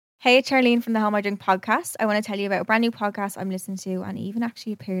Hey, it's Charlene from the Home I Drink podcast. I want to tell you about a brand new podcast I'm listening to and even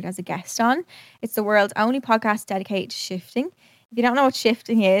actually appeared as a guest on. It's the world's only podcast dedicated to shifting. If you don't know what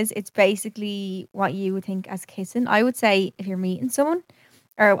shifting is, it's basically what you would think as kissing. I would say if you're meeting someone,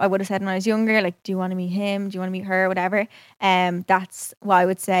 or I would have said when I was younger, like, do you want to meet him? Do you want to meet her? Whatever. That's what I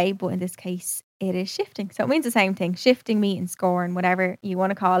would say. But in this case, it is shifting. So it means the same thing. Shifting, meeting, scoring, whatever you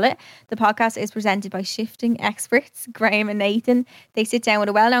want to call it. The podcast is presented by shifting experts, Graham and Nathan. They sit down with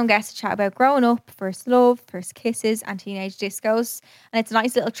a well-known guest to chat about growing up, first love, first kisses and teenage discos. And it's a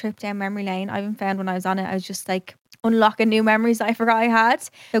nice little trip down memory lane. I even found when I was on it, I was just like unlocking new memories that I forgot I had.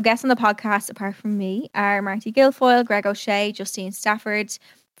 So guests on the podcast, apart from me, are Marty Guilfoyle, Greg O'Shea, Justine Stafford,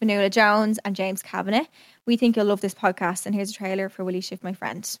 Fanula Jones and James Cabinet. We think you'll love this podcast, and here's a trailer for Will You Shift My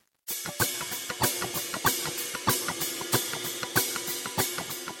Friend.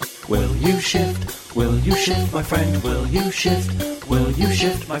 Will you shift? Will you shift my friend? Will you shift? Will you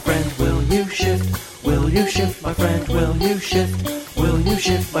shift my friend? Will you shift? Will you shift my friend? Will you shift? Will you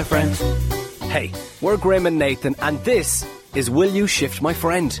shift my friend? Hey, we're Graham and Nathan, and this is Will You Shift My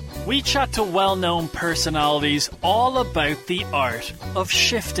Friend? We chat to well-known personalities all about the art of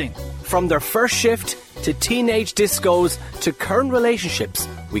shifting. From their first shift to teenage discos to current relationships,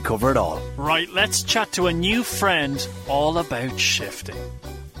 we cover it all. Right, let's chat to a new friend all about shifting.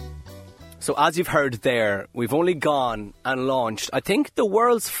 So as you've heard there, we've only gone and launched, I think, the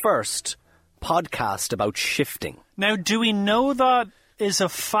world's first podcast about shifting. Now, do we know that is a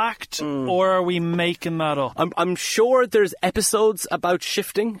fact, or are we making that up? I'm sure there's episodes about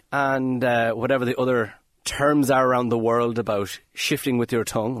shifting and whatever the other terms are around the world about shifting with your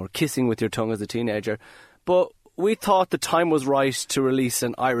tongue or kissing with your tongue as a teenager. But we thought the time was right to release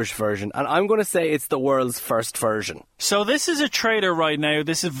an Irish version, and I'm going to say it's the world's first version. So this is a trailer right now.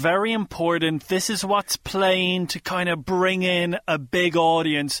 This is very important. This is what's playing to kind of bring in a big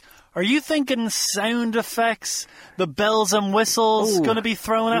audience. Are you thinking sound effects, the bells and whistles going to be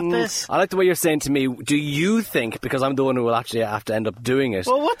thrown at this? I like the way you're saying to me, do you think, because I'm the one who will actually have to end up doing it.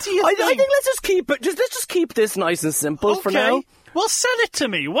 Well, what do you think? I think let's just keep it. Let's just keep this nice and simple for now. Well, sell it to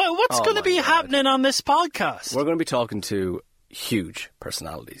me. What's going to be happening on this podcast? We're going to be talking to huge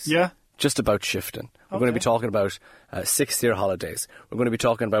personalities. Yeah. Just about shifting. We're going to be talking about 6th-year holidays. We're going to be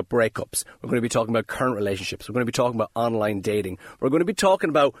talking about breakups. We're going to be talking about current relationships. We're going to be talking about online dating. We're going to be talking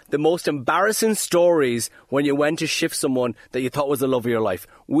about the most embarrassing stories when you went to shift someone that you thought was the love of your life.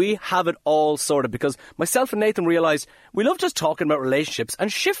 We have it all sorted because myself and Nathan realised we love just talking about relationships and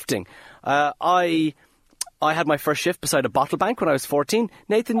shifting. I had my first shift beside a bottle bank when I was 14.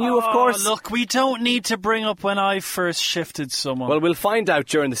 Nathan, you, of course. Look, we don't need to bring up when I first shifted someone. Well, we'll find out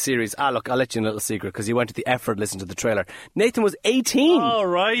during the series. Look, I'll let you in a little secret because you went to the effort listening to the trailer. Nathan was 18. All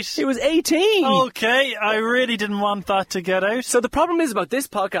right. He was 18. Okay, I really didn't want that to get out. So the problem is about this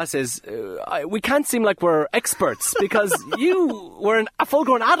podcast is we can't seem like we're experts because you were a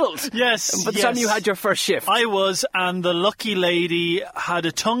full-grown adult. Yes, by the time you had your first shift. I was, and the lucky lady had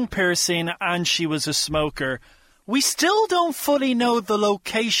a tongue piercing and she was a smoker. We still don't fully know the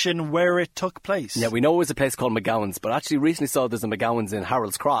location where it took place. Yeah, we know it was a place called McGowan's, but actually recently saw there's a McGowan's in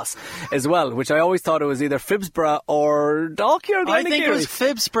Harold's Cross as well, which I always thought it was either Phibsborough or Dalkey or Glenageary. I think it was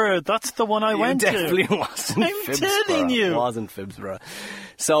Phibsborough. That's the one I went to. It definitely wasn't I'm Phibsborough. telling you. It wasn't Phibsborough.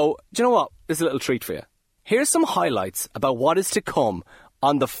 So, do you know what? There's a little treat for you. Here's some highlights about what is to come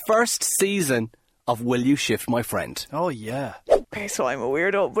on the first season of Will You Shift My Friend? Oh, yeah. Okay, so I'm a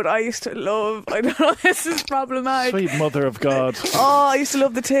weirdo, but I used to love, I don't know, this is problematic. Sweet mother of God. Oh, I used to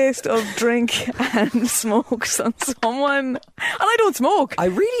love the taste of drink and smokes on someone. And I don't smoke. I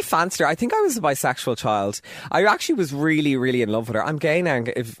really fancied her. I think I was a bisexual child. I actually was really, really in love with her. I'm gay now.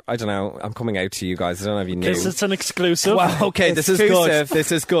 I don't know, I'm coming out to you guys. I don't know if you knew. This is an exclusive. Well, okay, this is good.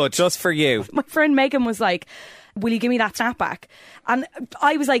 This is good, just for you. My friend Megan was like, will you give me that snapback? And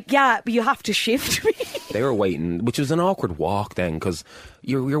I was like, yeah, but you have to shift me. They were waiting, which was an awkward walk then, because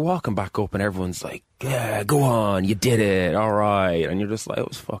you're walking back up and everyone's like, yeah, go on, you did it, all right. And you're just like, it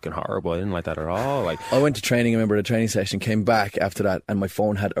was fucking horrible. I didn't like that at all. Like, I went to training, I remember the training session, came back after that and my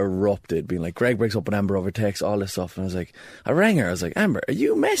phone had erupted, being like, Greg breaks up with Amber over text, all this stuff. And I was like, I rang her, I was like, Amber, are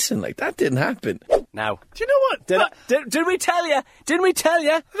you messing? Like, that didn't happen. Now, do you know what? Did we tell you? Didn't we tell you?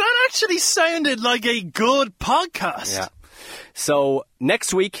 That actually sounded like a good podcast. Yeah. So,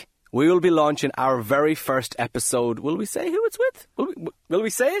 next week, we will be launching our very first episode. Will we say who it's with? Will we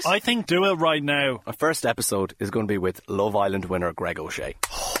say it? I think do it right now. Our first episode is going to be with Love Island winner Greg O'Shea.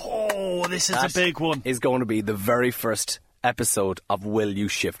 Oh, this is a big one. Is going to be the very first episode of Will You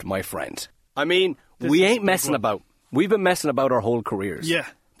Shift My Friend. I mean, we ain't messing about. We've been messing about our whole careers. Yeah.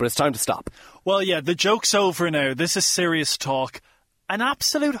 But it's time to stop. Well, yeah, the joke's over now. This is serious talk. an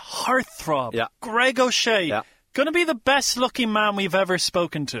absolute heartthrob. Yeah. Greg O'Shea. Yeah. Going to be the best looking man we've ever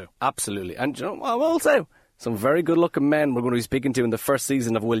spoken to. Absolutely. And you know what I will say? Some very good looking men we're going to be speaking to in the first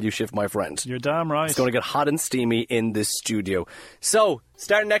season of Will You Shift My Friend. You're damn right. It's going to get hot and steamy in this studio. So,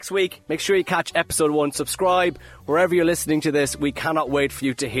 starting next week, make sure you catch episode 1. Subscribe wherever you're listening to this. We cannot wait for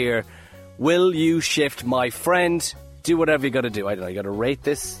you to hear Will You Shift My Friend. Do whatever you got to do. I don't know, you got to rate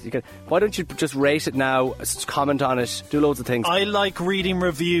this. Why don't you just rate it now, comment on it, do loads of things. I like reading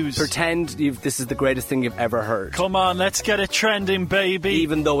reviews. Pretend this is the greatest thing you've ever heard. Come on, let's get it trending, baby.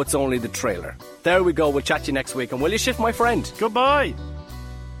 Even though it's only the trailer. There we go. We'll chat to you next week. And Will You Shift My Friend? Goodbye.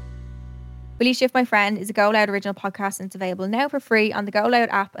 Will You Shift My Friend is a Go Loud original podcast and it's available now for free on the Go Loud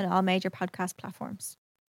app and all major podcast platforms.